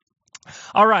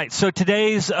All right, so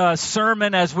today's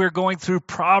sermon, as we're going through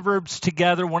Proverbs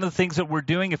together, one of the things that we're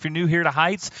doing, if you're new here to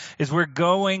Heights, is we're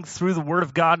going through the Word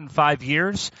of God in 5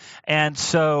 years. And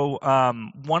so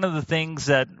one of the things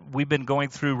that we've been going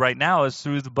through right now is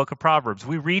through the book of Proverbs.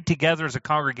 We read together as a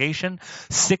congregation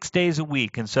 6 days a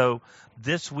week. And so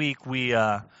this week we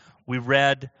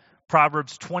read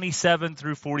Proverbs 27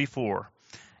 through 44.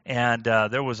 And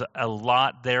there was a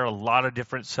lot there, a lot of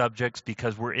different subjects,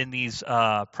 because we're in these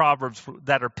proverbs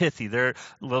that are pithy. They're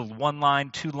little one-line,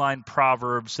 two-line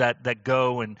proverbs that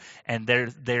go and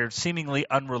they're seemingly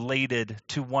unrelated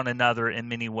to one another in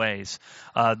many ways.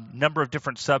 A number of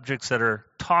different subjects that are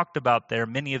talked about there.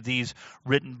 Many of these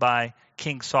written by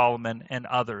King Solomon and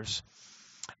others.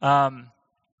 And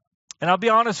I'll be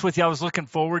honest with you, I was looking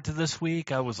forward to this week.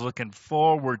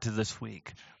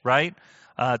 Right?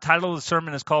 Title of the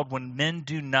sermon is called When Men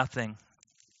Do Nothing.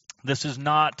 This is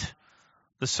not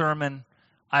the sermon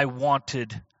I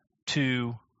wanted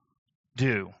to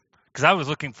do, because I was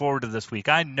looking forward to this week.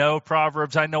 I know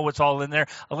Proverbs. I know what's all in there.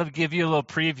 I'm going to give you a little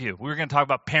preview. We were going to talk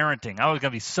about parenting. I was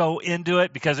going to be so into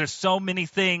it because there's so many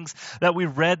things that we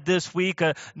read this week,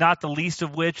 not the least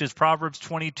of which is Proverbs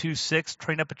 22:6,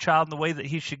 train up a child in the way that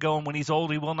he should go, and when he's old,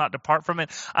 he will not depart from it.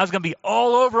 I was going to be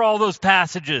all over all those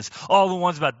passages, all the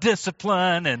ones about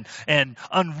discipline and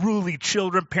unruly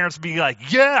children. Parents would be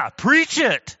like, yeah, preach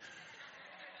it.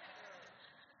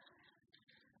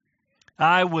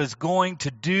 I was going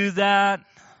to do that.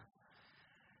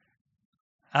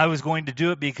 I was going to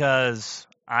do it because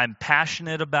I'm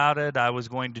passionate about it. I was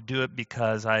going to do it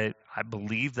because I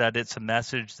believe that it's a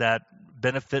message that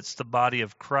benefits the body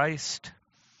of Christ.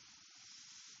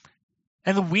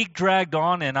 And the week dragged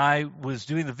on, and I was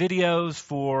doing the videos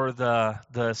for the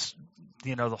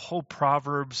whole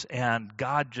Proverbs, and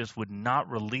God just would not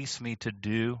release me to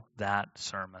do that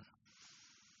sermon.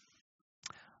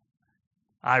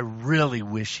 I really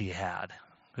wish he had.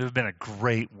 It would have been a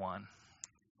great one.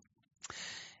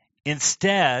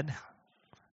 Instead,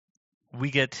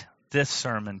 we get this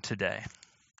sermon today.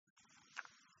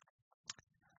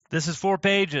 This is 4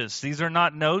 pages. These are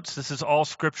not notes. This is all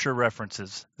scripture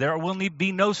references. There will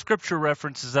be no scripture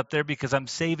references up there because I'm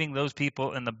saving those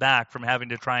people in the back from having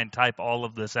to try and type all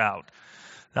of this out.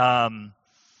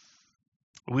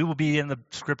 We will be in the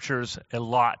scriptures a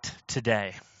lot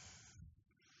today.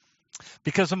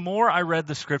 Because the more I read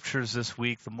the scriptures this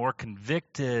week, the more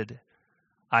convicted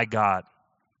I got.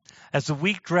 As the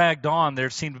week dragged on, there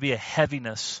seemed to be a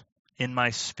heaviness in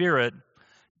my spirit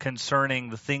concerning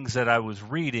the things that I was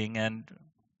reading, and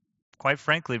quite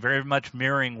frankly, very much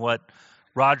mirroring what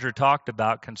Roger talked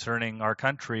about concerning our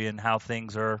country and how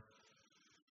things are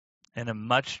in a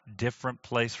much different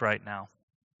place right now.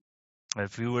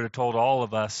 If you would have told all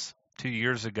of us 2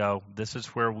 years ago, this is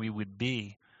where we would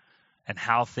be, and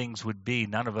how things would be,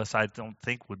 none of us, I don't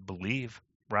think, would believe,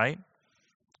 right?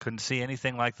 Couldn't see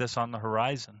anything like this on the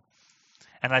horizon.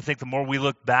 And I think the more we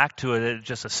look back to it, it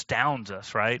just astounds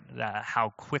us, right? How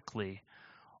quickly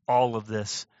all of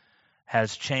this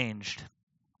has changed.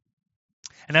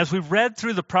 And as we read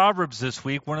through the Proverbs this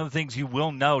week, one of the things you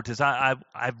will note is I've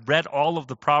read all of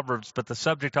the Proverbs, but the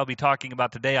subject I'll be talking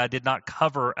about today I did not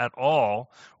cover at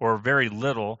all, or very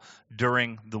little,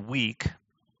 during the week.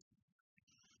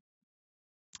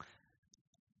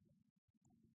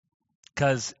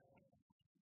 Because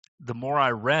the more I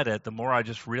read it, the more I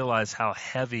just realized how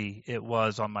heavy it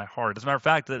was on my heart. As a matter of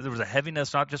fact, there was a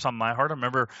heaviness not just on my heart. I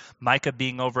remember Micah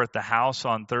being over at the house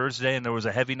on Thursday, and there was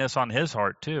a heaviness on his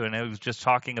heart too. And it was just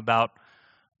talking about,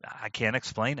 I can't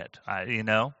explain it.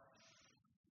 I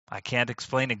can't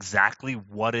explain exactly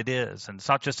what it is. And it's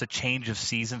not just a change of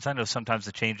seasons. I know sometimes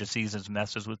the change of seasons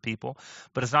messes with people,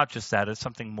 but it's not just that. It's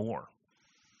something more.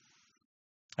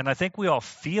 And I think we all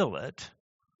feel it.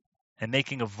 And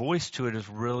making a voice to it is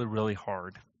really, really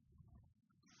hard.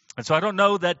 And so I don't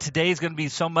know that today is going to be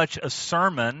so much a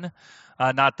sermon,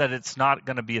 not that it's not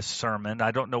going to be a sermon. I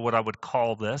don't know what I would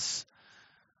call this.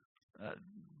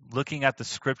 Looking at the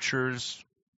scriptures,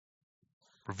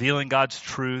 revealing God's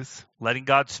truth, letting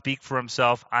God speak for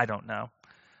himself, I don't know.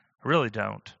 I really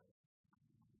don't.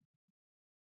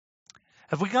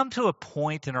 Have we come to a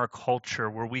point in our culture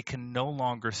where we can no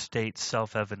longer state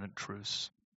self-evident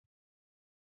truths?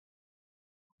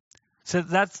 So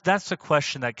that's the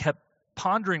question that kept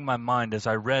pondering my mind as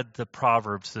I read the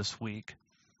Proverbs this week.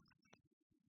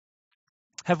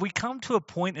 Have we come to a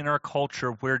point in our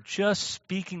culture where just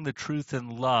speaking the truth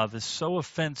in love is so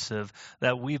offensive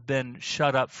that we've been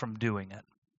shut up from doing it?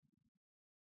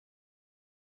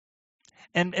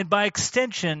 And by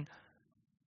extension,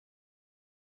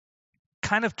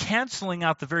 kind of canceling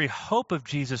out the very hope of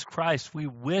Jesus Christ we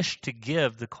wish to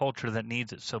give the culture that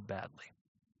needs it so badly.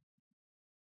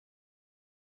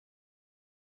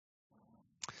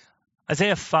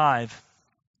 Isaiah 5,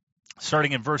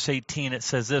 starting in verse 18, it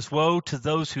says this: "Woe to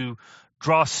those who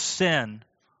draw sin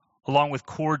along with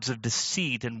cords of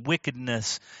deceit and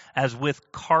wickedness as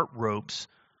with cart ropes.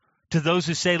 To those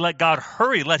who say, let God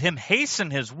hurry, let him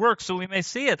hasten his work so we may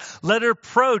see it. Let it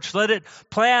approach, let the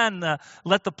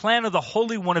plan of the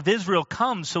Holy One of Israel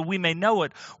come so we may know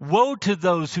it. Woe to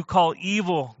those who call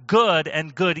evil good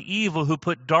and good evil, who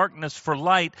put darkness for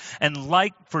light and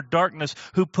light for darkness,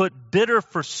 who put bitter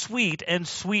for sweet and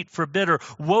sweet for bitter.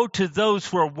 Woe to those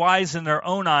who are wise in their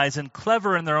own eyes and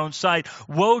clever in their own sight.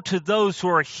 Woe to those who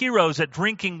are heroes at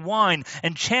drinking wine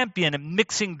and champion at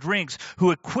mixing drinks,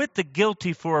 who acquit the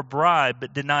guilty for a bribe,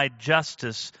 but denied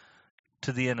justice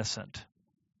to the innocent."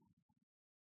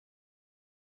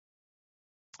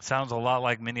 Sounds a lot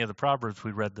like many of the Proverbs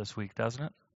we read this week, doesn't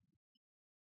it?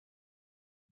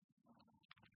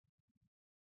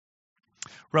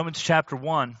 Romans chapter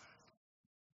 1.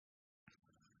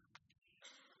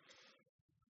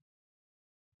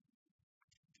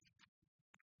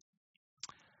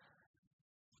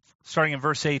 Starting in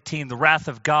verse 18, "The wrath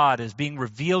of God is being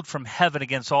revealed from heaven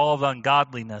against all the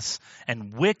ungodliness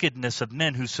and wickedness of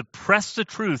men who suppress the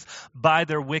truth by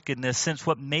their wickedness, since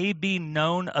what may be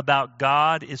known about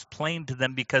God is plain to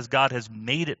them because God has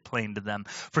made it plain to them.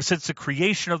 For since the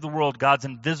creation of the world, God's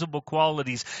invisible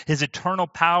qualities, his eternal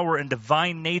power and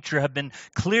divine nature have been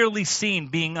clearly seen,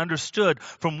 being understood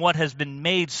from what has been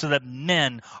made, so that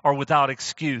men are without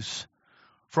excuse.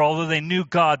 For although they knew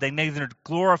God, they neither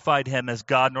glorified him as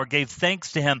God nor gave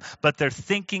thanks to him, but their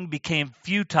thinking became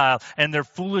futile and their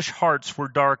foolish hearts were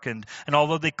darkened. And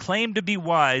although they claimed to be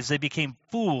wise, they became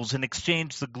fools and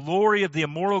exchanged the glory of the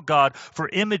immortal God for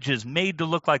images made to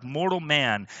look like mortal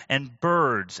man and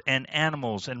birds and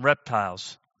animals and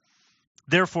reptiles.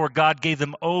 Therefore, God gave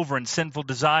them over in sinful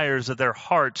desires of their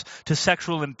hearts to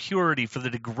sexual impurity, for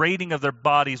the degrading of their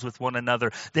bodies with one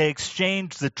another. They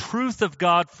exchanged the truth of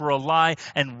God for a lie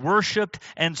and worshipped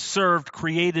and served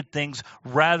created things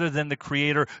rather than the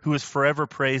Creator, who is forever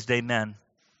praised. Amen.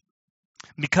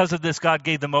 Because of this, God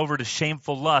gave them over to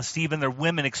shameful lust. Even their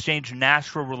women exchanged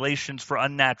natural relations for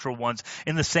unnatural ones.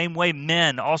 In the same way,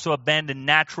 men also abandoned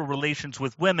natural relations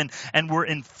with women and were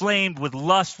inflamed with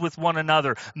lust with one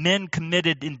another. Men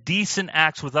committed indecent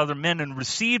acts with other men and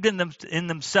received in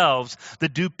themselves the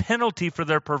due penalty for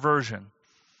their perversion.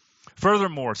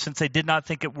 Furthermore, since they did not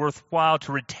think it worthwhile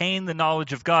to retain the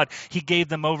knowledge of God, he gave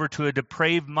them over to a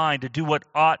depraved mind to do what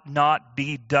ought not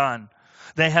be done.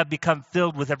 They have become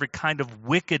filled with every kind of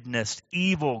wickedness,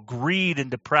 evil, greed,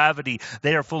 and depravity.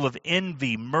 They are full of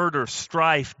envy, murder,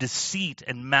 strife, deceit,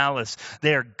 and malice.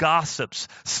 They are gossips,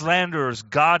 slanderers,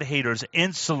 God-haters,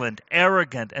 insolent,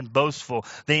 arrogant, and boastful.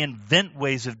 They invent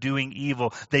ways of doing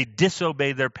evil. They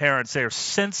disobey their parents. They are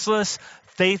senseless,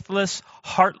 faithless,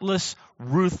 heartless,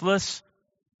 ruthless.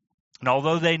 And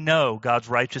although they know God's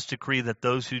righteous decree that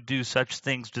those who do such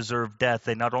things deserve death,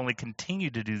 they not only continue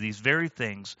to do these very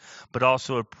things, but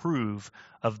also approve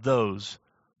of those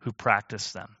who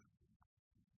practice them."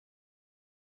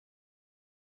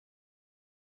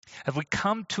 Have we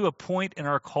come to a point in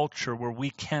our culture where we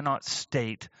cannot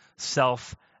state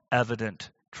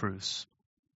self-evident truths?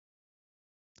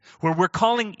 Where we're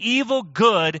calling evil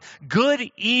good,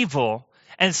 good evil,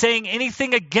 and saying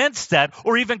anything against that,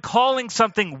 or even calling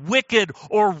something wicked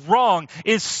or wrong,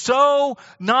 is so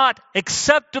not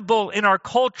acceptable in our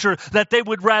culture that they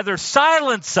would rather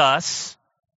silence us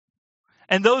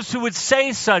and those who would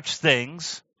say such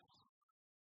things,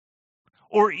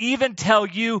 or even tell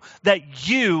you that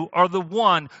you are the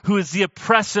one who is the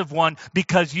oppressive one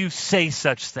because you say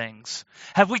such things.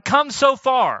 Have we come so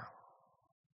far?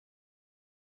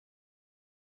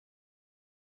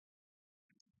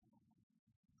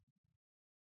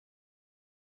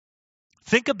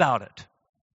 Think about it.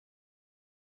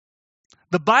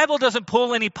 The Bible doesn't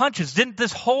pull any punches. Didn't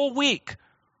this whole week?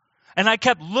 And I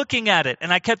kept looking at it,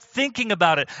 and I kept thinking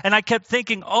about it, and I kept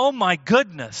thinking, oh my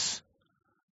goodness.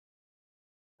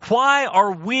 Why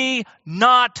are we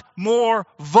not more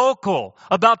vocal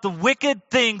about the wicked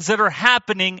things that are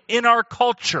happening in our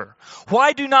culture?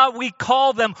 Why do not we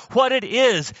call them what it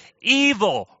is?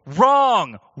 Evil,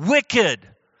 wrong, wicked,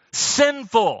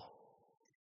 sinful.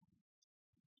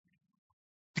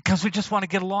 Because we just want to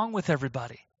get along with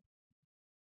everybody.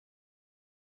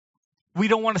 We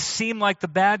don't want to seem like the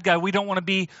bad guy. We don't want to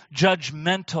be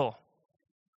judgmental.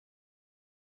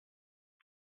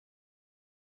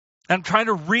 I'm trying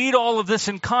to read all of this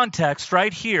in context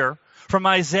right here from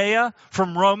Isaiah,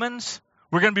 from Romans.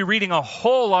 We're going to be reading a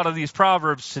whole lot of these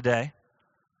Proverbs today.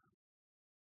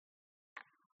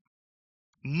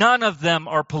 None of them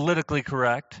are politically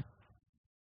correct.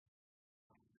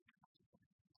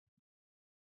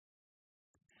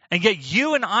 And yet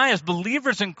you and I, as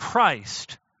believers in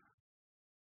Christ,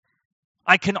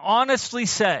 I can honestly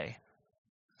say,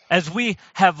 as we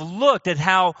have looked at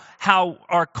how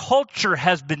our culture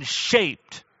has been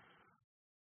shaped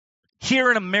here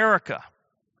in America,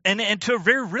 and to a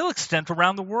very real extent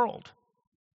around the world,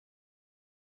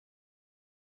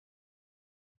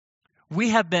 we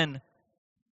have been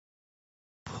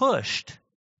pushed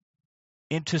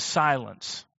into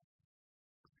silence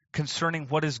concerning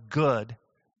what is good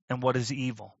and what is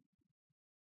evil.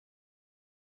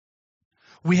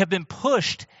 We have been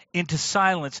pushed into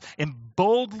silence in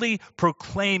boldly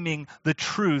proclaiming the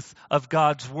truth of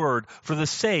God's word for the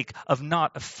sake of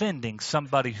not offending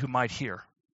somebody who might hear.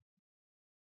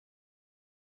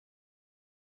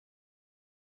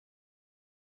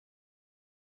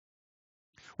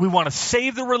 We want to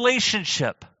save the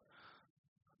relationship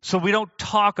so we don't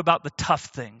talk about the tough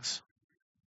things.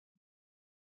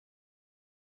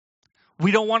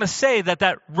 We don't want to say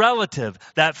that relative,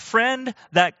 that friend,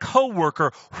 that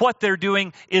coworker, what they're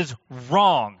doing is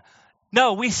wrong.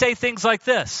 No, we say things like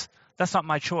this. That's not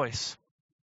my choice.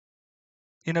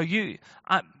 You know, you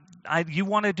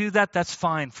want to do that? That's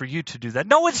fine for you to do that.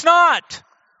 No, it's not.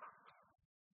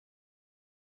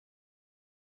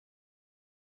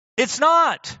 It's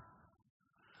not.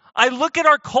 I look at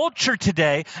our culture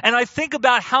today and I think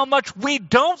about how much we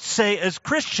don't say as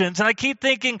Christians, and I keep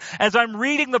thinking as I'm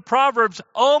reading the Proverbs,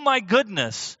 oh my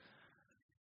goodness.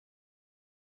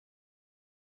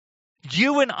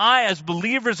 You and I, as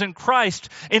believers in Christ,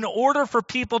 in order for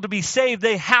people to be saved,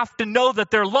 they have to know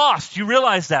that they're lost. You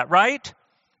realize that, right?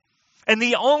 And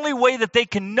the only way that they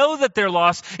can know that they're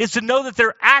lost is to know that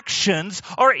their actions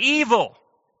are evil.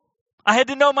 I had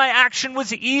to know my action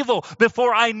was evil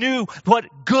before I knew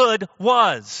what good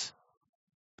was.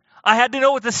 I had to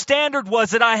know what the standard was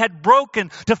that I had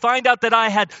broken to find out that I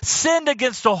had sinned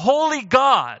against a holy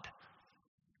God.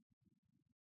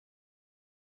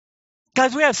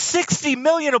 Guys, we have 60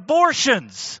 million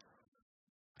abortions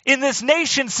in this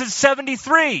nation since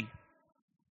 73.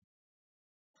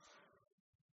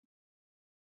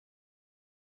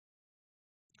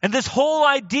 And this whole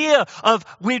idea of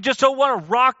we just don't want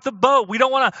to rock the boat. We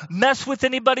don't want to mess with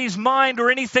anybody's mind or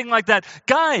anything like that.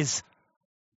 Guys,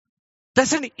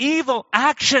 that's an evil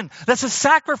action. That's a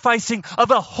sacrificing of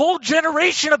a whole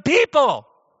generation of people.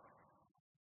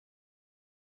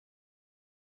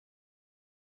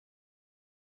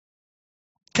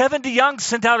 Kevin DeYoung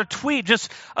sent out a tweet,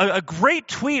 just a great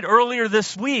tweet earlier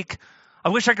this week. I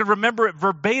wish I could remember it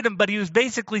verbatim, but he was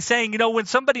basically saying, you know, when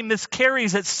somebody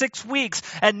miscarries at 6 weeks,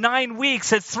 at 9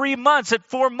 weeks, at 3 months, at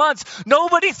 4 months,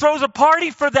 nobody throws a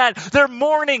party for that. They're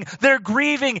mourning, they're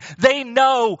grieving. They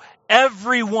know,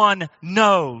 everyone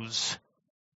knows.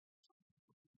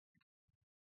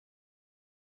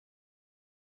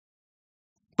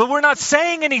 But we're not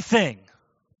saying anything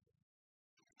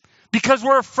because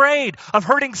we're afraid of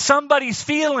hurting somebody's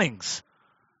feelings.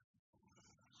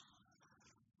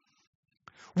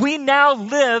 We now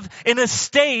live in a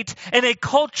state, in a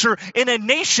culture, in a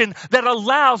nation that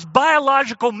allows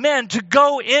biological men to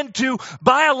go into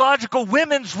biological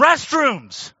women's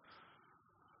restrooms.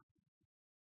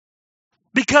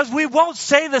 Because we won't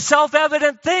say the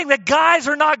self-evident thing that guys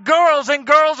are not girls and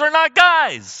girls are not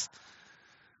guys.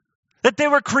 That they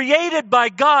were created by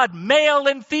God, male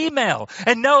and female.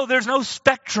 And no, there's no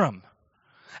spectrum.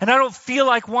 And I don't feel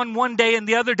like one day and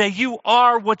the other day. You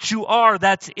are what you are.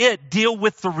 That's it. Deal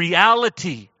with the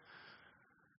reality.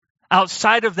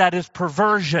 Outside of that is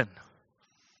perversion.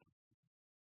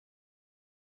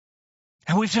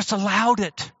 And we've just allowed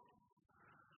it.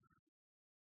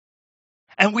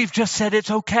 And we've just said it's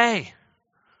okay.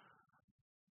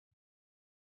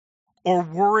 Or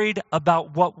worried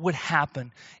about what would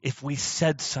happen if we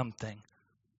said something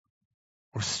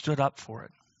or stood up for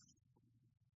it.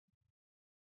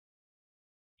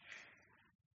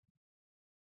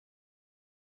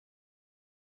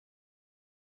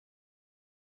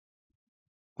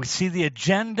 We see the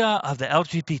agenda of the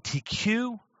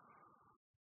LGBTQ,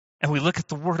 and we look at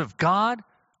the Word of God,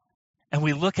 and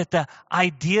we look at the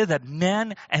idea that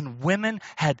men and women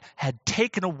had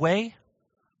taken away,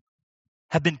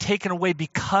 have been taken away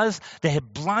because they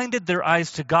had blinded their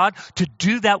eyes to God to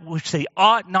do that which they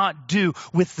ought not do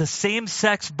with the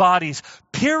same-sex bodies,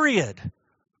 period.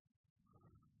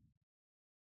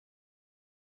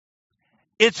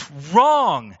 It's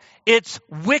wrong. It's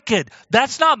wicked.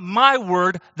 That's not my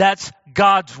word. That's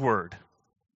God's word.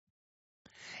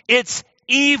 It's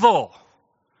evil.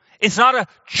 It's not a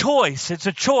choice. It's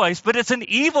a choice, but it's an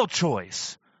evil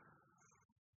choice.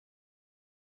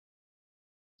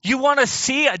 You want to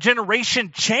see a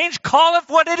generation change? Call it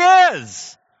what it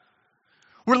is.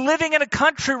 We're living in a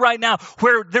country right now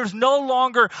where there's no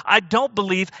longer, I don't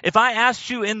believe, if I asked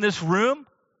you in this room,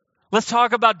 let's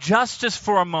talk about justice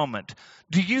for a moment.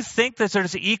 Do you think that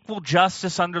there's equal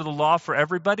justice under the law for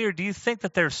everybody, or do you think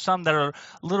that there's some that are a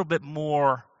little bit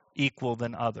more equal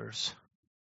than others?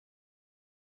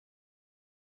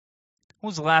 When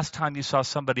was the last time you saw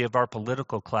somebody of our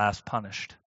political class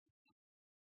punished?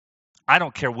 I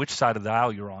don't care which side of the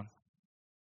aisle you're on.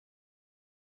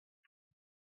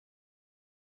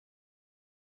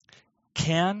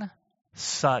 Can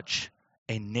such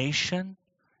a nation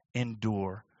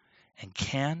endure? And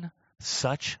can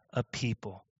such a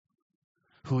people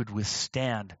who would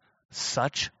withstand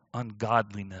such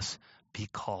ungodliness be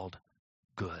called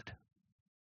good?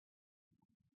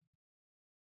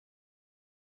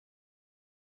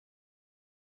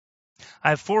 I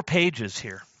have 4 pages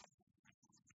here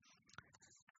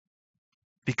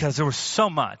because there was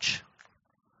so much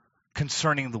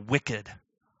concerning the wicked,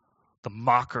 the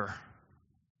mocker,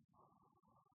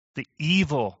 the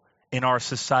evil in our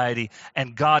society,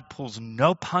 and God pulls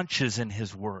no punches in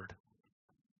his word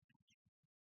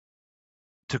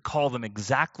to call them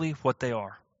exactly what they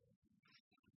are.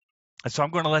 And so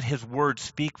I'm going to let his word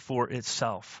speak for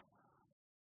itself.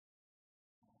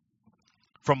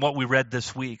 From what we read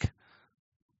this week,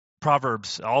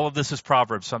 Proverbs, all of this is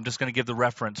Proverbs, so I'm just going to give the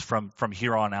reference from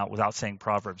here on out without saying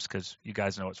Proverbs, because you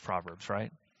guys know it's Proverbs,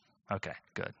 right? Okay,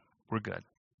 good. We're good.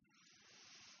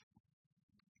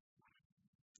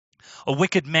 A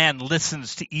wicked man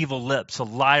listens to evil lips. A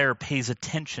liar pays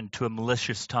attention to a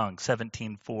malicious tongue.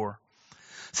 17:4.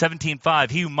 17:5.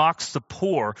 He who mocks the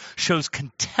poor shows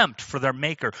contempt for their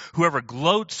maker. Whoever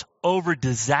gloats over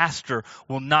disaster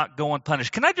will not go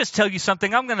unpunished. Can I just tell you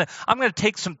something? I'm gonna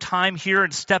take some time here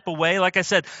and step away. Like I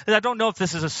said, I don't know if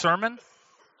this is a sermon.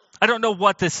 I don't know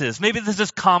what this is. Maybe this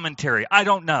is commentary. I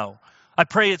don't know. I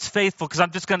pray it's faithful because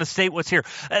I'm just going to state what's here.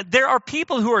 There are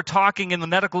people who are talking in the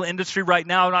medical industry right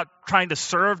now, not trying to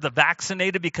serve the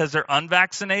vaccinated because they're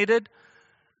unvaccinated.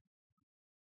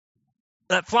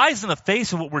 That flies in the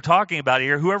face of what we're talking about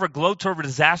here. Whoever gloats over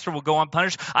disaster will go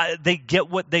unpunished. They get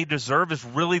what they deserve is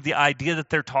really the idea that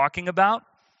they're talking about.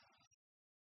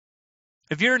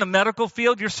 If you're in a medical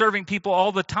field, you're serving people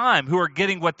all the time who are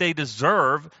getting what they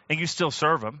deserve, and you still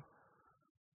serve them.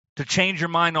 To change your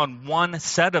mind on one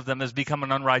set of them has become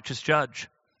an unrighteous judge.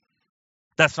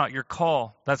 That's not your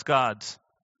call. That's God's.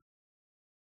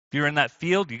 If you're in that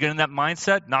field, you get in that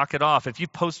mindset, knock it off. If you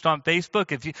post on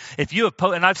Facebook, if you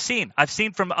have and I've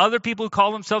seen from other people who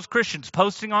call themselves Christians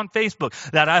posting on Facebook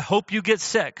that I hope you get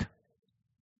sick.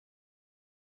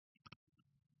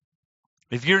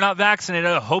 If you're not vaccinated,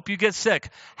 I hope you get sick.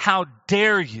 How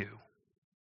dare you?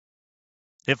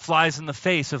 It flies in the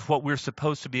face of what we're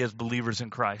supposed to be as believers in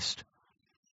Christ.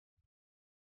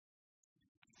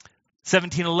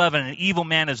 17:11, an evil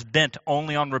man is bent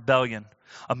only on rebellion.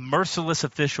 A merciless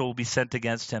official will be sent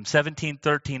against him.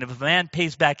 17:13, if a man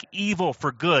pays back evil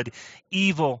for good,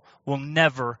 evil will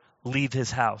never leave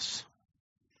his house.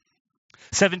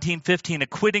 17:15,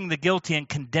 acquitting the guilty and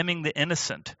condemning the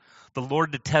innocent. The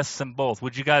Lord detests them both.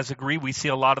 Would you guys agree? We see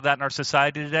a lot of that in our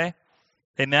society today.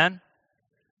 Amen?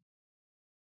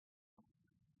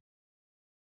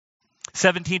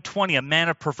 17:20, a man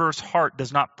of perverse heart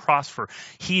does not prosper.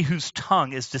 He whose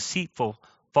tongue is deceitful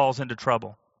falls into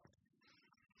trouble.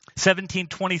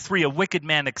 17:23, a wicked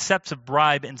man accepts a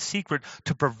bribe in secret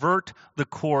to pervert the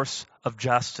course of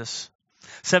justice.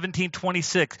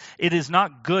 17:26, it is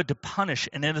not good to punish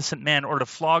an innocent man or to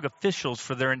flog officials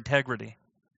for their integrity.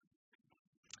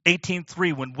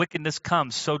 18:3, when wickedness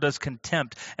comes, so does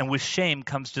contempt, and with shame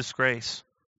comes disgrace.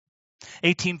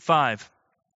 18:5,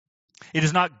 it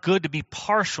is not good to be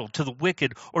partial to the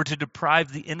wicked or to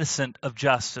deprive the innocent of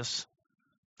justice.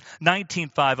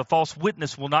 19:5, a false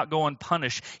witness will not go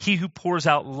unpunished. He who pours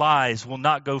out lies will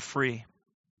not go free.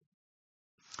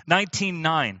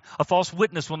 19:9, a false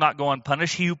witness will not go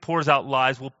unpunished. He who pours out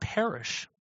lies will perish.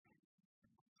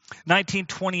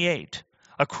 19:28,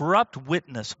 a corrupt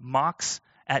witness mocks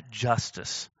at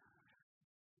justice,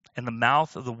 and the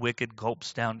mouth of the wicked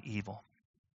gulps down evil.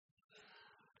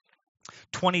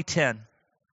 2010,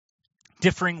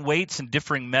 differing weights and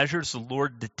differing measures, the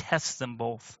Lord detests them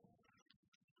both.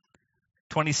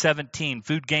 2017,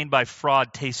 food gained by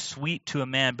fraud tastes sweet to a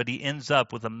man, but he ends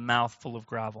up with a mouth full of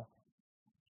gravel.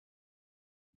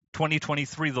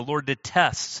 2023, the Lord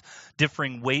detests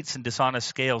differing weights and dishonest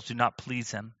scales do not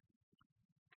please him.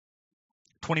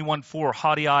 21:4,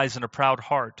 haughty eyes and a proud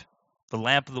heart. The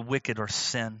lamp of the wicked are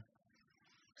sin.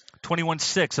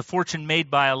 21:6, a fortune made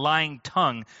by a lying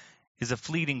tongue is a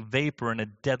fleeting vapor and a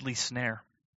deadly snare.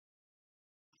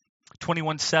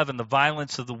 21:7, the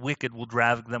violence of the wicked will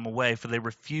drag them away, for they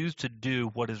refuse to do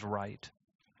what is right.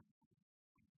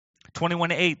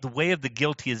 21:8, the way of the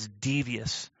guilty is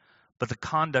devious, but the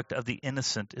conduct of the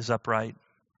innocent is upright.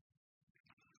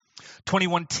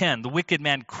 21:10, the wicked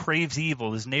man craves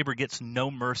evil, his neighbor gets no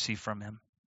mercy from him.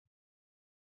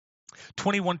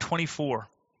 21:24,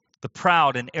 the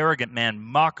proud and arrogant man,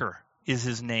 mocker is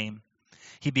his name.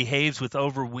 He behaves with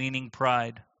overweening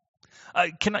pride.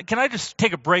 Can I just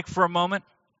take a break for a moment?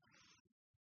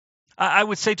 I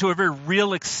would say to a very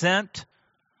real extent,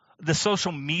 the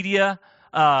social media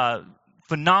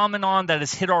phenomenon that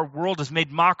has hit our world has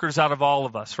made mockers out of all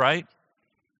of us, right?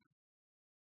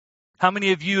 How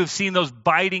many of you have seen those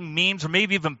biting memes or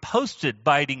maybe even posted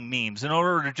biting memes in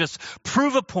order to just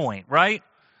prove a point, right?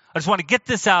 I just want to get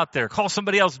this out there, call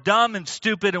somebody else dumb and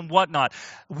stupid and whatnot.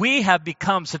 We have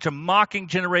become such a mocking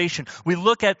generation. We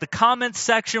look at the comments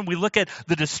section, we look at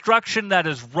the destruction that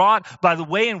is wrought by the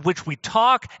way in which we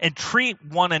talk and treat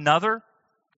one another.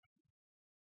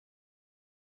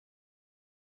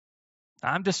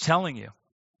 I'm just telling you,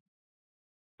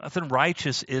 nothing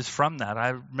righteous is from that. I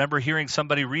remember hearing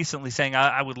somebody recently saying,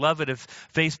 I would love it if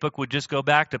Facebook would just go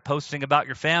back to posting about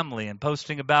your family and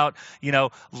posting about,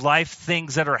 life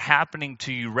things that are happening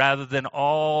to you rather than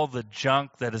all the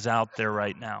junk that is out there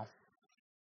right now,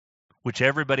 which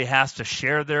everybody has to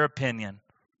share their opinion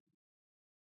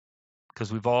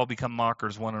because we've all become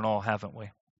mockers, one and all, haven't we?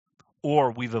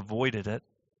 Or we've avoided it.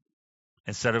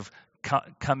 Instead of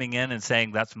coming in and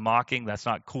saying, that's mocking, that's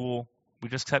not cool, we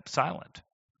just kept silent.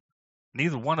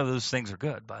 Neither one of those things are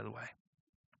good, by the way.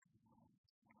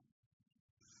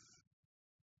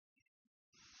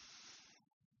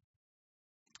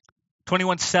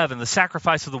 (21:7), the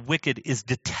sacrifice of the wicked is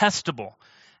detestable.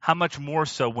 How much more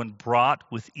so when brought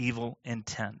with evil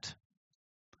intent?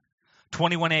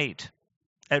 21:28,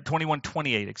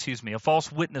 a false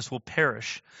witness will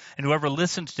perish, and whoever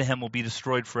listens to him will be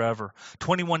destroyed forever.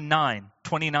 29,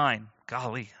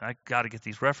 golly, I got to get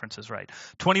these references right.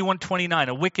 21:29,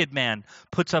 a wicked man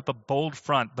puts up a bold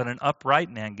front, but an upright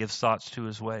man gives thoughts to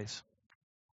his ways.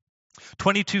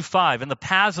 22:5, in the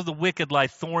paths of the wicked lie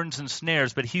thorns and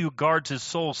snares, but he who guards his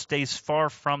soul stays far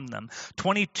from them.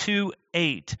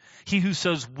 22:8, he who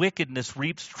sows wickedness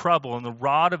reaps trouble, and the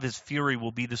rod of his fury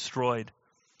will be destroyed.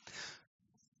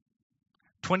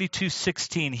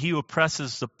 22:16, he who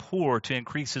oppresses the poor to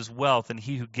increase his wealth, and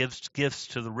he who gives gifts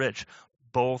to the rich,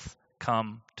 both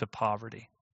come to poverty.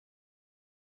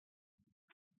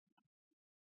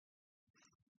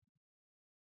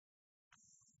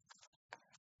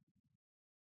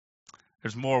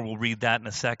 There's more. We'll read that in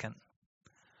a second.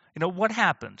 What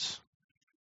happens,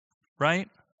 right?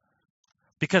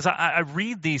 Because I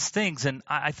read these things, and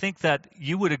I think that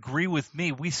you would agree with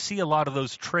me. We see a lot of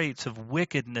those traits of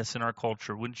wickedness in our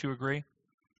culture. Wouldn't you agree?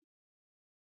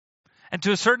 And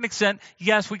to a certain extent,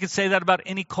 yes, we could say that about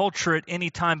any culture at any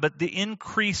time, but the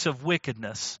increase of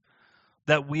wickedness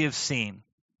that we have seen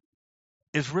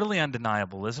is really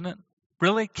undeniable, isn't it?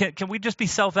 Really? Can we just be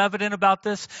self-evident about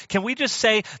this? Can we just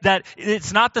say that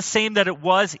it's not the same that it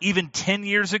was even 10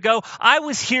 years ago? I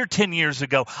was here 10 years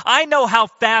ago. I know how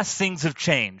fast things have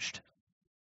changed.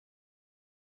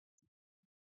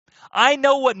 I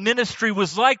know what ministry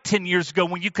was like 10 years ago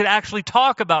when you could actually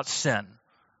talk about sin.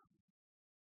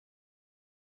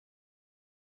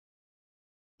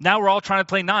 Now we're all trying to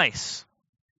play nice.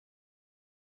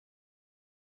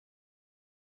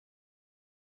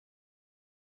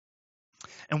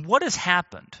 And what has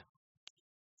happened?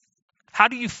 How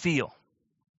do you feel?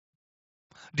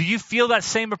 Do you feel that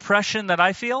same oppression that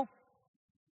I feel?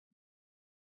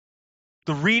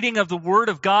 The reading of the Word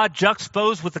of God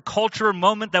juxtaposed with the culture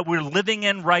moment that we're living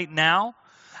in right now.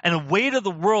 And the weight of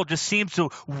the world just seems to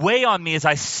weigh on me as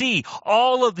I see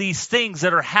all of these things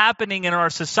that are happening in our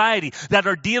society that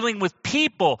are dealing with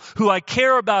people who I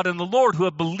care about in the Lord, who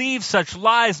have believed such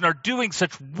lies and are doing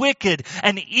such wicked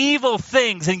and evil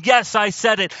things. And yes, I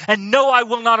said it. And no, I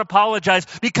will not apologize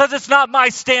because it's not my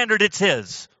standard, it's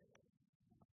His.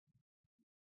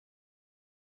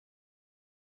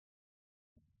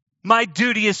 My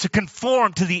duty is to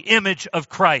conform to the image of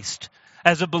Christ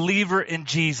as a believer in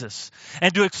Jesus,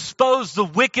 and to expose the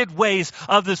wicked ways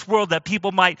of this world that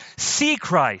people might see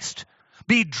Christ,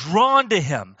 be drawn to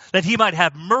Him, that He might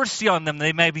have mercy on them,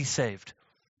 they may be saved.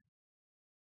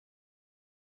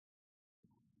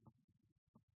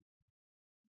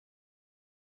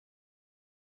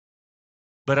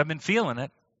 But I've been feeling it.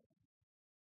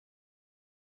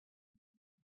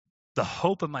 the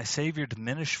hope of my Savior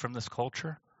diminish from this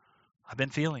culture? I've been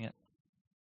feeling it.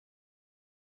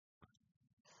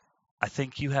 I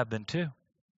think you have been too.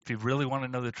 If you really want to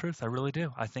know the truth, I really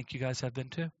do. I think you guys have been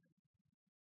too.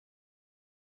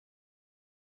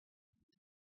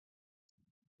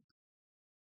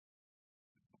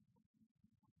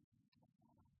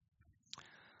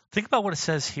 Think about what it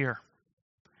says here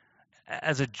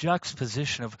as a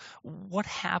juxtaposition of what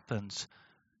happens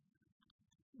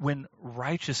when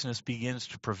righteousness begins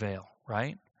to prevail,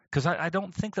 right? Because I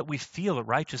don't think that we feel that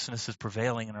righteousness is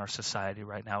prevailing in our society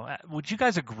right now. Would you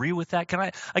guys agree with that? Can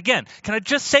I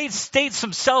just state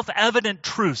some self-evident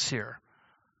truths here?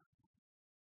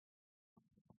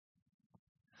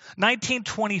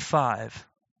 1925,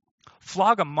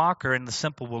 flog a mocker and the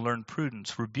simple will learn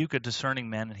prudence. Rebuke a discerning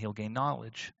man and he'll gain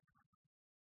knowledge.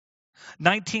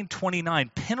 1929,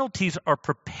 penalties are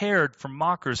prepared for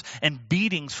mockers and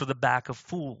beatings for the back of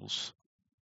fools.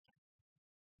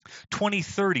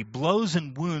 2030, blows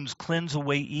and wounds cleanse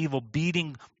away evil,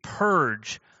 beating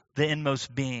purge the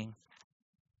inmost being.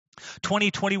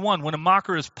 2021, when a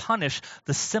mocker is punished,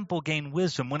 the simple gain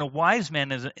wisdom. When a wise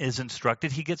man is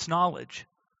instructed, he gets knowledge.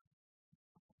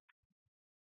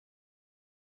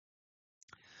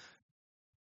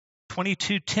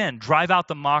 22:10, drive out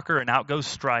the mocker and out goes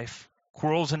strife.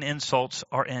 Quarrels and insults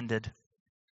are ended.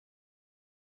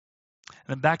 And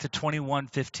then back to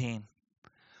 21:15.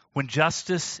 When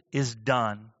justice is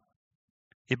done,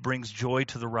 it brings joy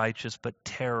to the righteous, but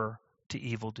terror to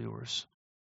evildoers.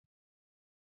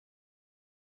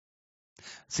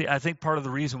 See, I think part of the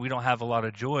reason we don't have a lot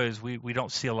of joy is we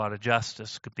don't see a lot of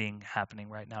justice happening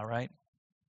right now, right?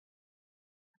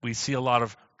 We see a lot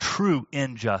of true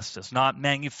injustice, not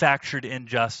manufactured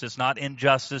injustice, not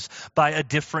injustice by a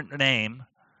different name,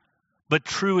 but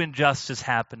true injustice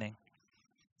happening.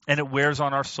 And it wears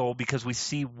on our soul because we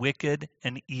see wicked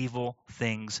and evil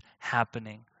things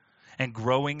happening and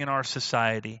growing in our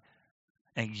society.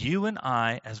 And you and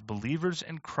I, as believers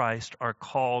in Christ, are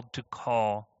called to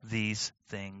call these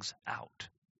things out.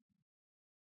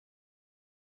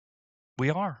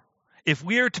 We are. If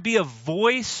we are to be a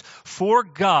voice for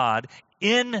God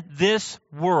in this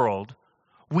world,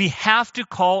 we have to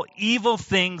call evil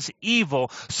things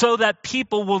evil so that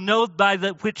people will know by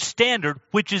which standard,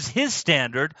 which is His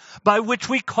standard, by which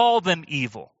we call them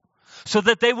evil. So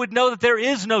that they would know that there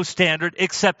is no standard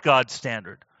except God's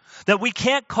standard. That we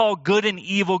can't call good and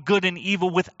evil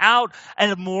without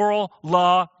a moral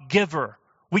law giver.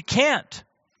 We can't.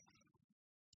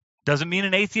 Doesn't mean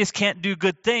an atheist can't do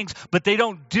good things, but they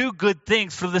don't do good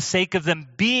things for the sake of them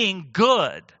being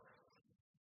good.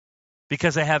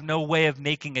 Because they have no way of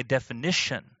making a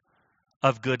definition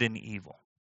of good and evil.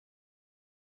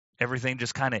 Everything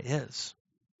just kind of is.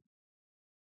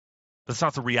 That's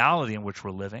not the reality in which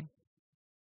we're living.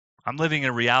 I'm living in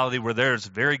a reality where there's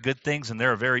very good things and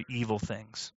there are very evil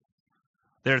things.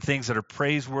 There are things that are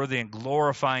praiseworthy and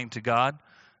glorifying to God,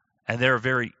 and there are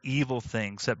very evil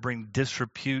things that bring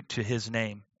disrepute to His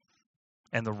name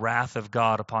and the wrath of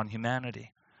God upon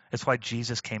humanity. That's why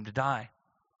Jesus came to die.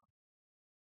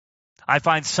 I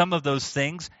find some of those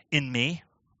things in me,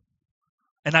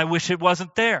 and I wish it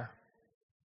wasn't there.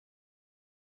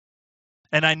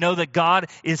 And I know that God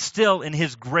is still in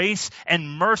His grace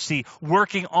and mercy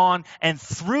working on and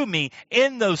through me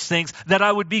in those things that I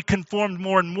would be conformed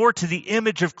more and more to the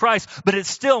image of Christ. But it's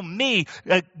still me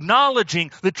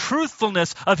acknowledging the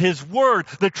truthfulness of His Word,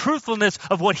 the truthfulness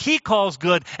of what He calls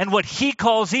good and what He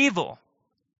calls evil.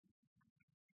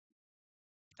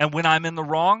 And when I'm in the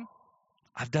wrong,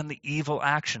 I've done the evil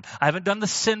action. I haven't done the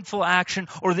sinful action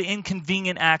or the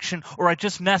inconvenient action or I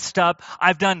just messed up.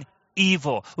 I've done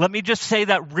evil. Let me just say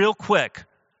that real quick.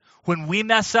 When we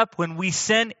mess up, when we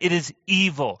sin, it is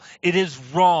evil. It is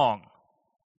wrong.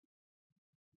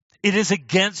 It is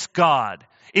against God.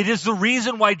 It is the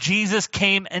reason why Jesus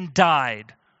came and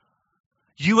died.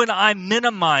 You and I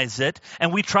minimize it,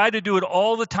 and we try to do it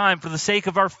all the time for the sake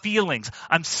of our feelings.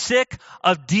 I'm sick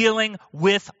of dealing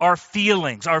with our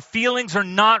feelings. Our feelings are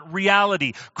not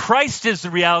reality. Christ is the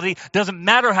reality. Doesn't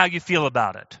matter how you feel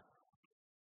about it.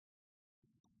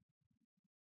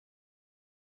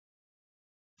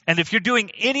 And if you're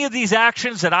doing any of these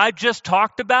actions that I just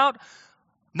talked about,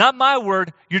 not my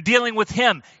word, you're dealing with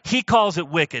Him. He calls it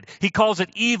wicked. He calls it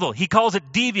evil. He calls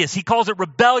it devious. He calls it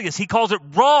rebellious. He calls it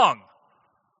wrong.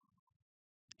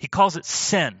 He calls it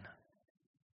sin.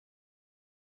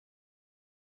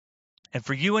 And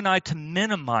for you and I to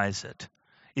minimize it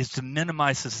is to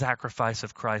minimize the sacrifice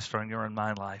of Christ on your and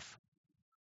my life.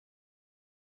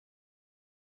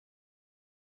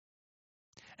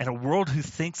 And a world who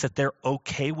thinks that they're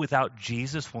okay without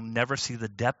Jesus will never see the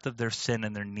depth of their sin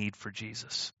and their need for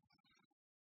Jesus.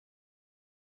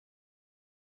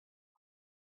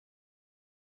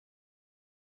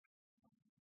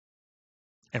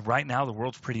 And right now, the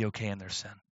world's pretty okay in their sin.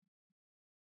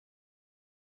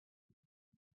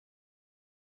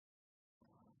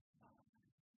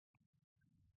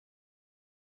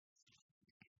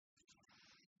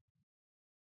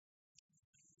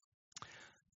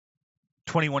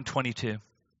 Psalm 21:22.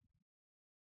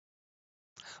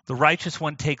 The righteous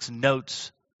one takes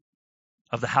notes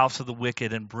of the house of the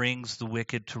wicked and brings the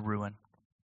wicked to ruin.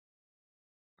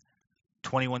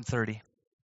 21:30.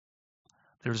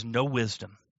 There's no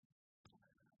wisdom,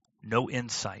 no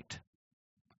insight,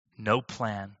 no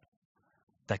plan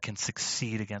that can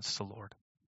succeed against the Lord.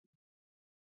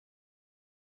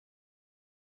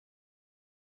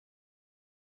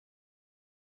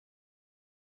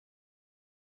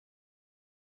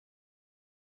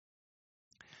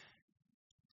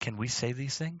 Can we say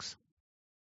these things?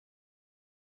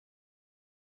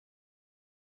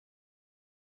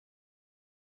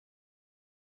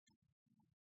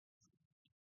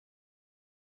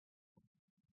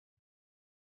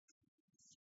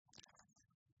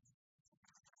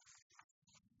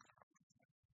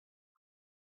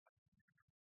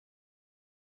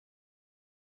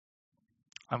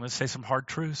 I'm going to say some hard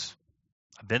truths.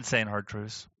 I've been saying hard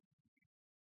truths.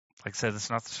 Like I said, it's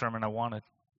not the sermon I wanted.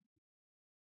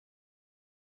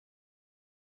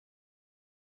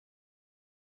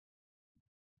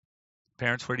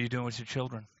 Parents, what are you doing with your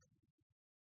children?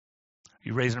 Are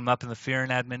you raising them up in the fear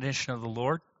and admonition of the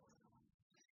Lord?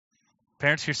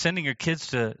 Parents, you're sending your kids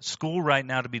to school right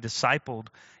now to be discipled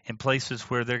in places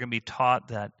where they're going to be taught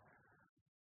that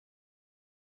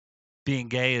being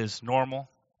gay is normal.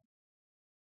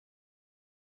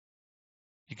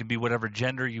 You can be whatever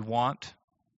gender you want.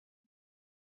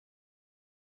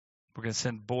 We're going to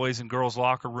send boys in girls'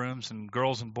 locker rooms and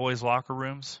girls in boys' locker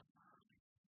rooms.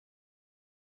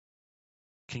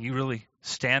 Can you really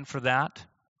stand for that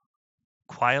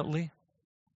quietly?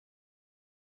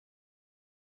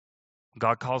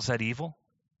 God calls that evil.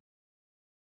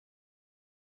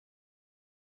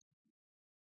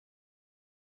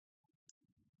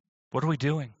 What are we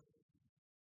doing?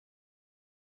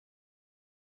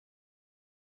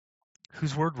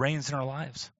 Whose word reigns in our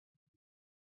lives?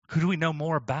 Who do we know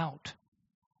more about?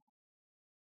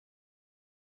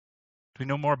 Do we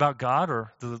know more about God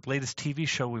or the latest TV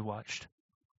show we watched?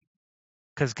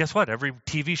 Because guess what? Every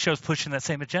TV show is pushing that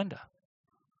same agenda.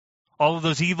 All of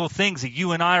those evil things that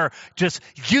you and I are just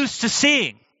used to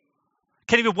seeing.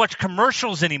 Can't even watch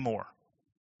commercials anymore.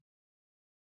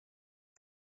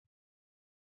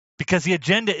 Because the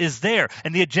agenda is there,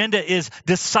 and the agenda is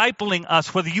discipling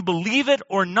us, whether you believe it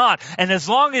or not. And as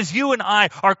long as you and I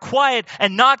are quiet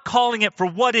and not calling it for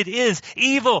what it is,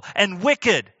 evil and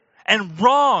wicked and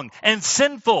wrong and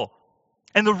sinful,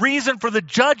 and the reason for the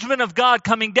judgment of God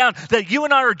coming down that you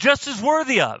and I are just as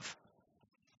worthy of,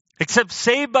 except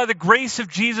saved by the grace of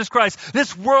Jesus Christ,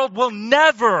 this world will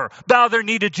never bow their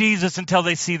knee to Jesus until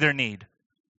they see their need.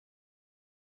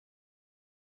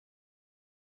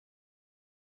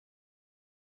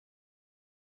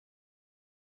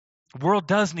 The world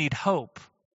does need hope.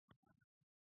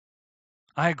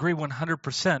 I agree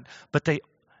 100%, but they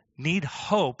need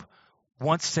hope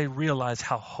once they realize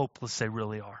how hopeless they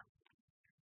really are.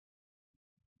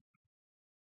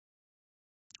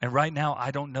 And right now,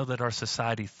 I don't know that our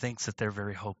society thinks that they're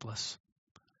very hopeless.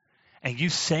 And you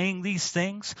saying these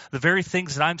things, the very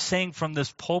things that I'm saying from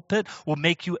this pulpit, will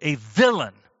make you a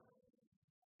villain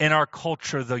in our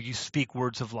culture, though you speak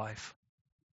words of life.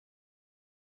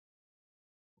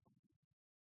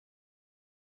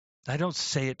 I don't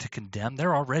say it to condemn.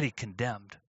 They're already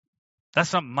condemned.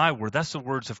 That's not my word. That's the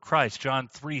words of Christ, John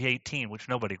 3:18, which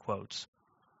nobody quotes.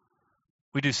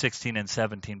 We do 16 and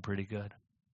 17 pretty good.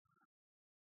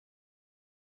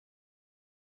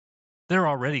 They're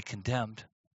already condemned.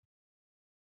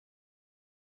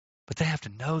 But they have to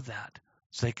know that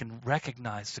so they can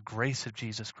recognize the grace of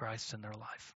Jesus Christ in their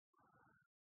life,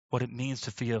 what it means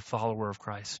to be a follower of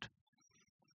Christ.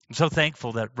 I'm so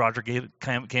thankful that Roger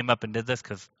came up and did this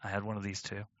because I had one of these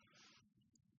too.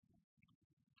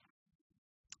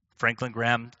 Franklin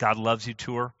Graham, God Loves You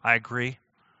tour. I agree.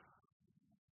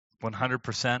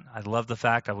 100%. I love the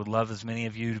fact I would love as many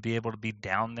of you to be able to be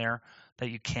down there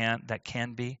that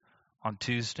can be on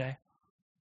Tuesday.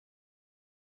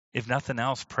 If nothing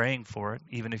else, praying for it,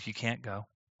 even if you can't go.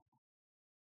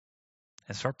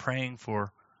 And start praying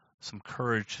for some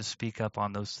courage to speak up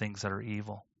on those things that are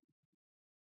evil.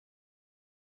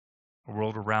 The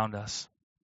world around us.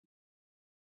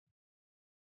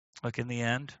 Look, in the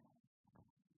end,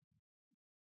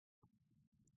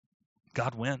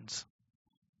 God wins.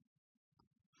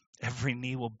 Every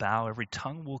knee will bow, every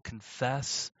tongue will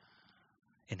confess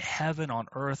in heaven, on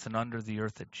earth, and under the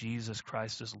earth that Jesus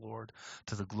Christ is Lord,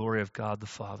 to the glory of God the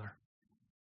Father.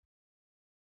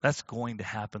 That's going to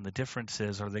happen. The difference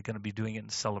is, are they going to be doing it in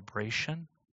celebration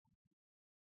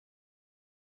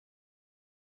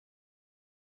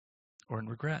or in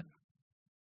regret?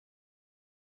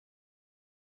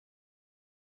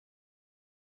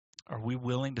 Are we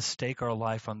willing to stake our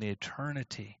life on the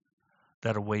eternity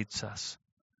that awaits us?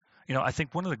 You know, I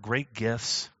think one of the great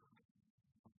gifts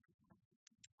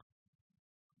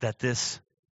that this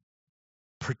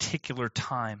particular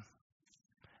time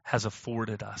has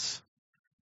afforded us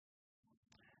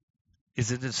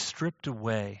is it has stripped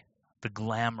away the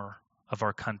glamour of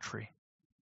our country.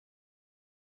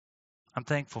 I'm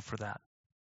thankful for that.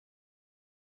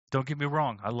 Don't get me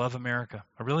wrong. I love America.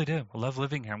 I really do. I love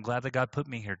living here. I'm glad that God put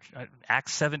me here.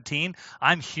 Acts 17,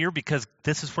 I'm here because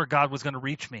this is where God was going to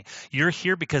reach me. You're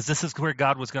here because this is where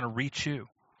God was going to reach you.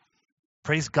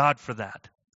 Praise God for that.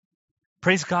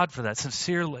 Praise God for that,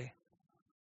 sincerely.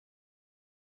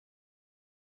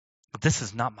 But this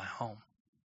is not my home.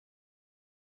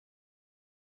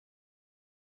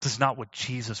 This is not what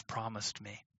Jesus promised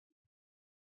me.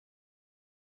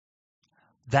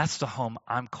 That's the home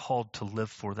I'm called to live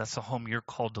for. That's the home you're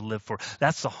called to live for.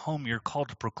 That's the home you're called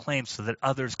to proclaim so that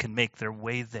others can make their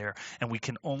way there. And we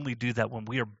can only do that when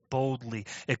we are boldly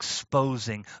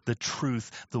exposing the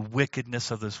truth, the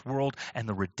wickedness of this world, and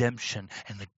the redemption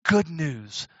and the good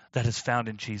news that is found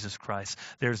in Jesus Christ.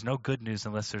 There's no good news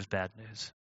unless there's bad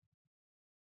news.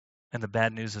 And the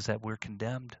bad news is that we're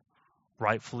condemned,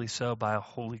 rightfully so, by a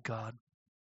holy God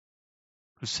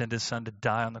who sent his son to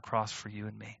die on the cross for you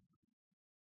and me.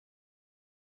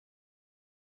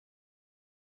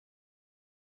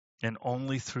 And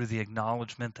only through the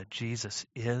acknowledgement that Jesus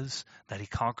is, that he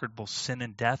conquered both sin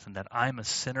and death, and that I'm a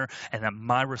sinner, and that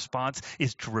my response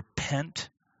is to repent,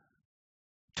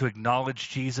 to acknowledge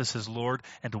Jesus as Lord,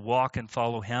 and to walk and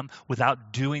follow him.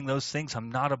 Without doing those things,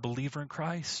 I'm not a believer in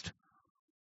Christ.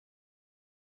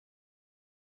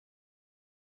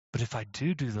 But if I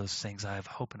do those things, I have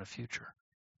hope in a future.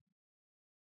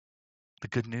 The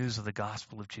good news of the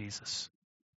gospel of Jesus.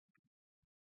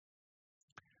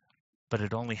 But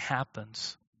it only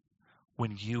happens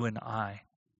when you and I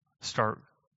start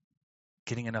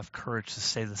getting enough courage to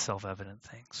say the self-evident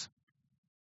things.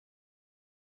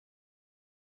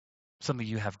 Some of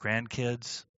you have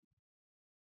grandkids,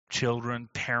 children,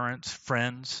 parents,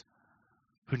 friends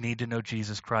who need to know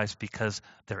Jesus Christ because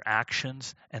their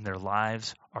actions and their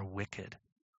lives are wicked.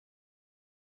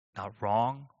 Not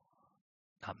wrong,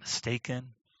 not mistaken,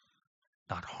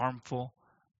 not harmful.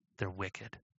 They're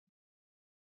wicked.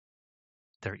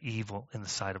 They're evil in the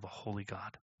sight of a holy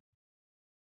God.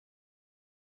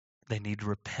 They need to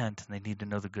repent and they need to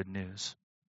know the good news.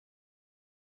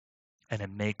 And it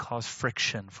may cause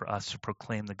friction for us to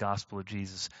proclaim the gospel of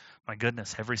Jesus. My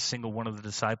goodness, every single one of the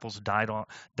disciples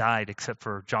died except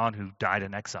for John, who died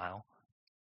in exile.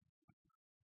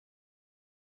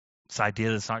 This idea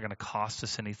that it's not going to cost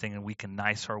us anything and we can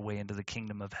nice our way into the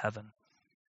kingdom of heaven.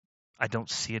 I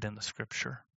don't see it in the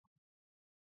scripture.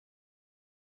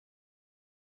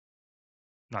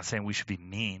 I'm not saying we should be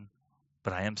mean,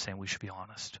 but I am saying we should be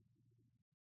honest.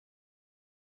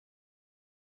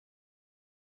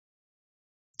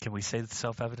 Can we say the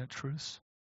self-evident truths?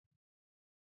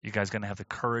 You guys going to have the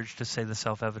courage to say the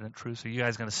self-evident truths? Are you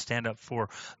guys going to stand up for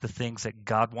the things that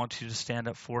God wants you to stand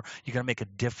up for? You're going to make a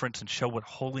difference and show what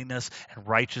holiness and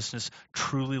righteousness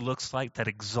truly looks like, that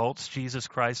exalts Jesus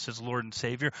Christ as Lord and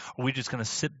Savior? Or are we just going to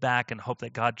sit back and hope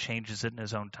that God changes it in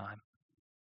his own time?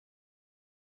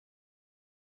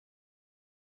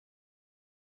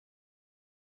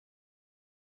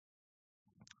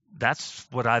 That's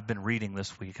what I've been reading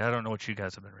this week. I don't know what you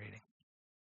guys have been reading.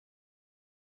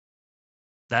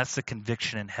 That's the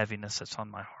conviction and heaviness that's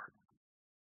on my heart.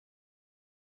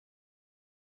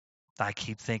 I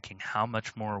keep thinking, how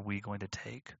much more are we going to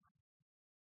take?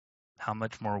 How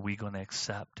much more are we going to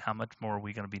accept? How much more are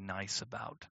we going to be nice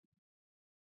about?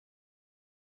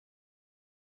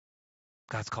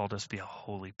 God's called us to be a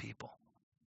holy people,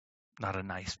 not a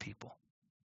nice people.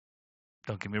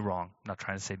 Don't get me wrong. I'm not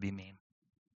trying to say be mean.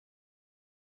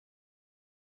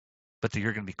 But that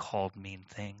you're going to be called mean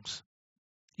things,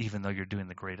 even though you're doing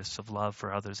the greatest of love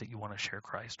for others that you want to share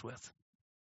Christ with.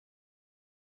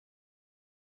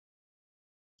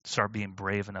 Start being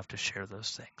brave enough to share those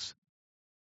things.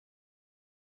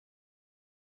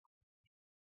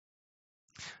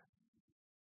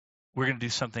 We're going to do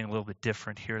something a little bit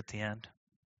different here at the end.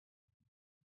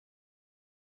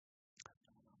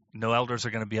 No elders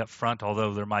are going to be up front,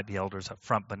 although there might be elders up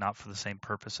front, but not for the same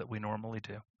purpose that we normally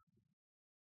do.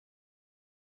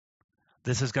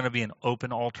 This is going to be an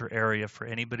open altar area for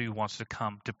anybody who wants to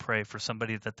come to pray for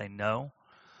somebody that they know,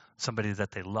 somebody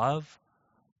that they love.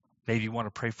 Maybe you want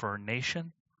to pray for our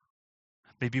nation.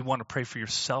 Maybe you want to pray for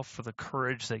yourself for the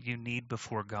courage that you need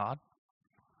before God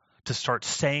to start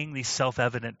saying these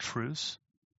self-evident truths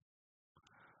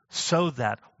so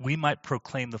that we might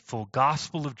proclaim the full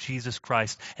gospel of Jesus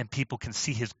Christ and people can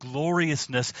see his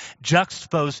gloriousness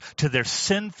juxtaposed to their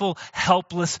sinful,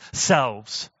 helpless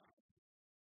selves.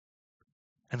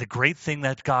 And the great thing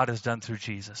that God has done through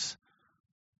Jesus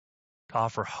to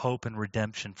offer hope and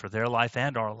redemption for their life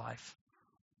and our life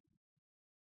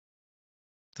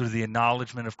through the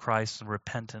acknowledgement of Christ and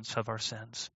repentance of our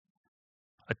sins,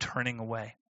 a turning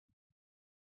away.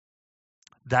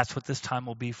 That's what this time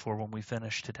will be for when we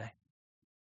finish today.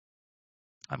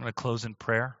 I'm going to close in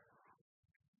prayer.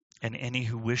 And any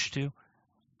who wish to,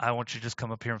 I want you to just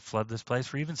come up here and flood this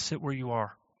place, or even sit where you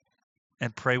are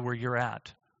and pray where you're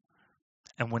at.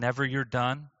 And whenever you're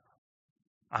done,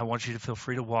 I want you to feel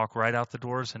free to walk right out the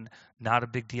doors, and not a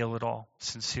big deal at all,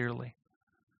 sincerely.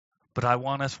 But I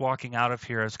want us walking out of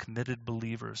here as committed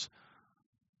believers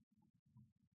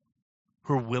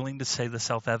who are willing to say the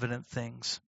self-evident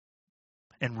things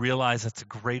and realize that's the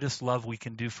greatest love we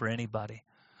can do for anybody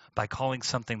by calling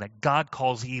something that God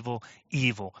calls evil,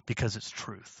 evil, because it's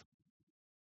truth.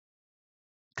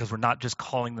 Because we're not just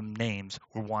calling them names,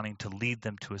 we're wanting to lead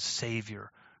them to a Savior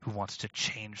who wants to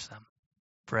change them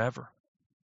forever.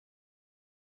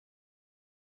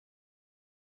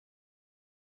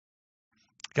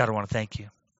 God, I want to thank you.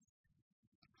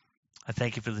 I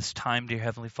thank you for this time, dear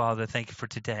Heavenly Father. I thank you for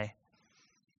today.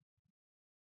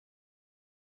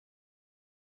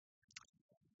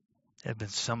 It had been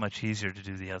so much easier to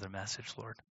do the other message,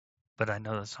 Lord. But I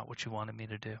know that's not what you wanted me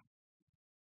to do.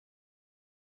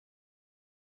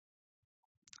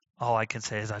 All I can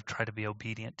say is I've tried to be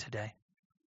obedient today.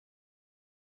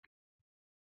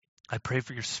 I pray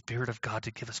for your Spirit of God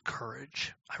to give us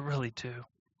courage. I really do.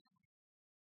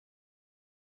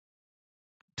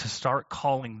 To start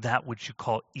calling that which you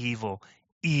call evil,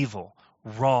 evil,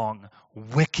 wrong,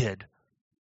 wicked.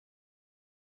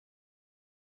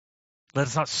 Let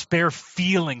us not spare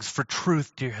feelings for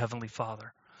truth, dear Heavenly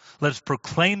Father. Let us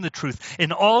proclaim the truth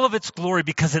in all of its glory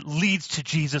because it leads to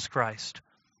Jesus Christ.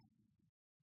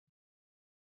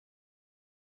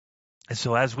 And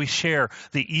so as we share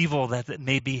the evil that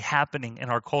may be happening in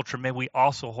our culture, may we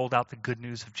also hold out the good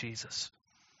news of Jesus.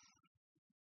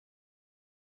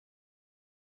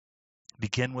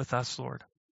 Begin with us, Lord.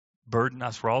 Burden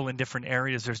us. We're all in different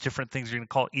areas. There's different things you're going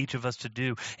to call each of us to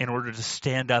do in order to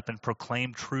stand up and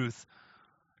proclaim truth,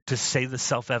 to say the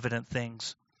self-evident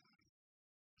things.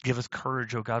 Give us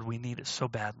courage, oh God. We need it so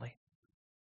badly.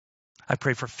 I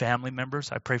pray for family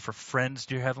members. I pray for friends,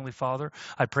 dear Heavenly Father.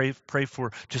 I pray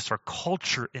for just our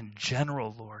culture in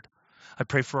general, Lord. I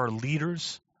pray for our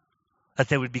leaders, that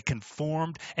they would be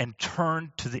conformed and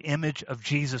turned to the image of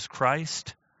Jesus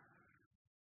Christ.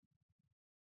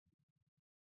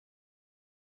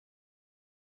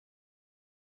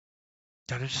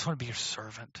 God, I just want to be your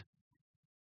servant.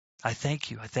 I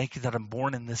thank you. I thank you that I'm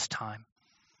born in this time.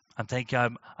 I thank you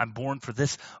I'm born for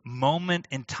this moment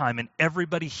in time. And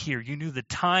everybody here, you knew the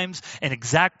times and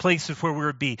exact places where we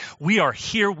would be. We are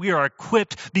here. We are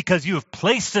equipped because you have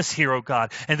placed us here, oh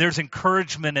God. And there's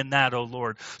encouragement in that, oh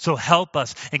Lord. So help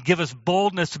us and give us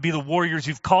boldness to be the warriors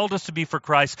you've called us to be for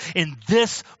Christ in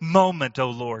this moment,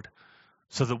 oh Lord,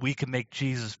 so that we can make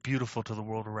Jesus beautiful to the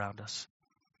world around us.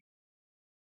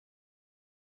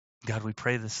 God, we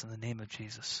pray this in the name of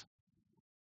Jesus.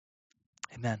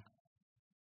 Amen.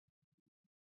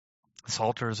 This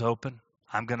altar is open.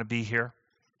 I'm going to be here.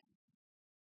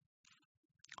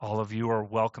 All of you are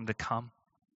welcome to come.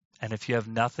 And if you have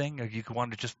nothing, or you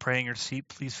want to just pray in your seat,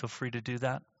 please feel free to do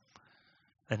that.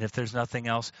 And if there's nothing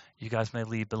else, you guys may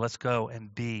leave. But let's go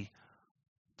and be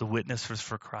the witnesses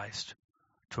for Christ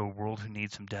to a world who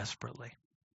needs him desperately,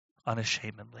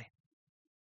 unashamedly.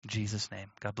 In Jesus' name,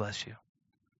 God bless you.